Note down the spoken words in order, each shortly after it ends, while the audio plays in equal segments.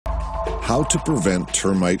How to prevent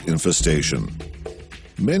termite infestation.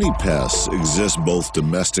 Many pests exist both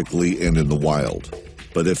domestically and in the wild,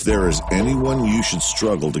 but if there is anyone you should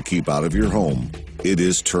struggle to keep out of your home, it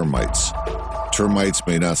is termites. Termites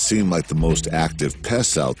may not seem like the most active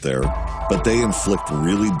pests out there, but they inflict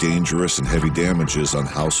really dangerous and heavy damages on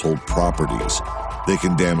household properties. They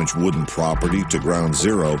can damage wooden property to ground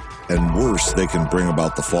zero, and worse, they can bring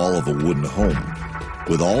about the fall of a wooden home.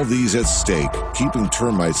 With all these at stake, keeping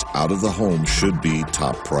termites out of the home should be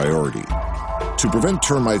top priority. To prevent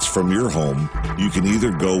termites from your home, you can either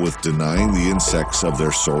go with denying the insects of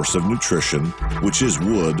their source of nutrition, which is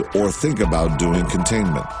wood, or think about doing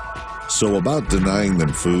containment. So about denying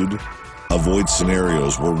them food, avoid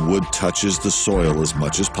scenarios where wood touches the soil as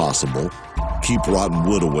much as possible, keep rotten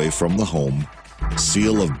wood away from the home,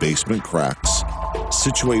 seal of basement cracks,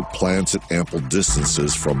 situate plants at ample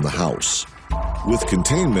distances from the house. With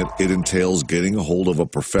containment, it entails getting a hold of a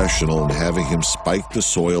professional and having him spike the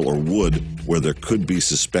soil or wood where there could be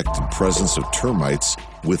suspected presence of termites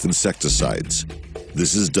with insecticides.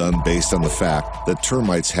 This is done based on the fact that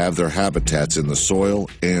termites have their habitats in the soil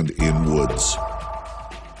and in woods.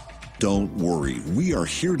 Don't worry, we are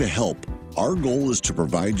here to help. Our goal is to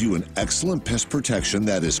provide you an excellent pest protection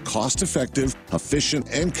that is cost-effective, efficient,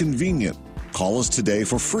 and convenient. Call us today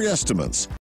for free estimates.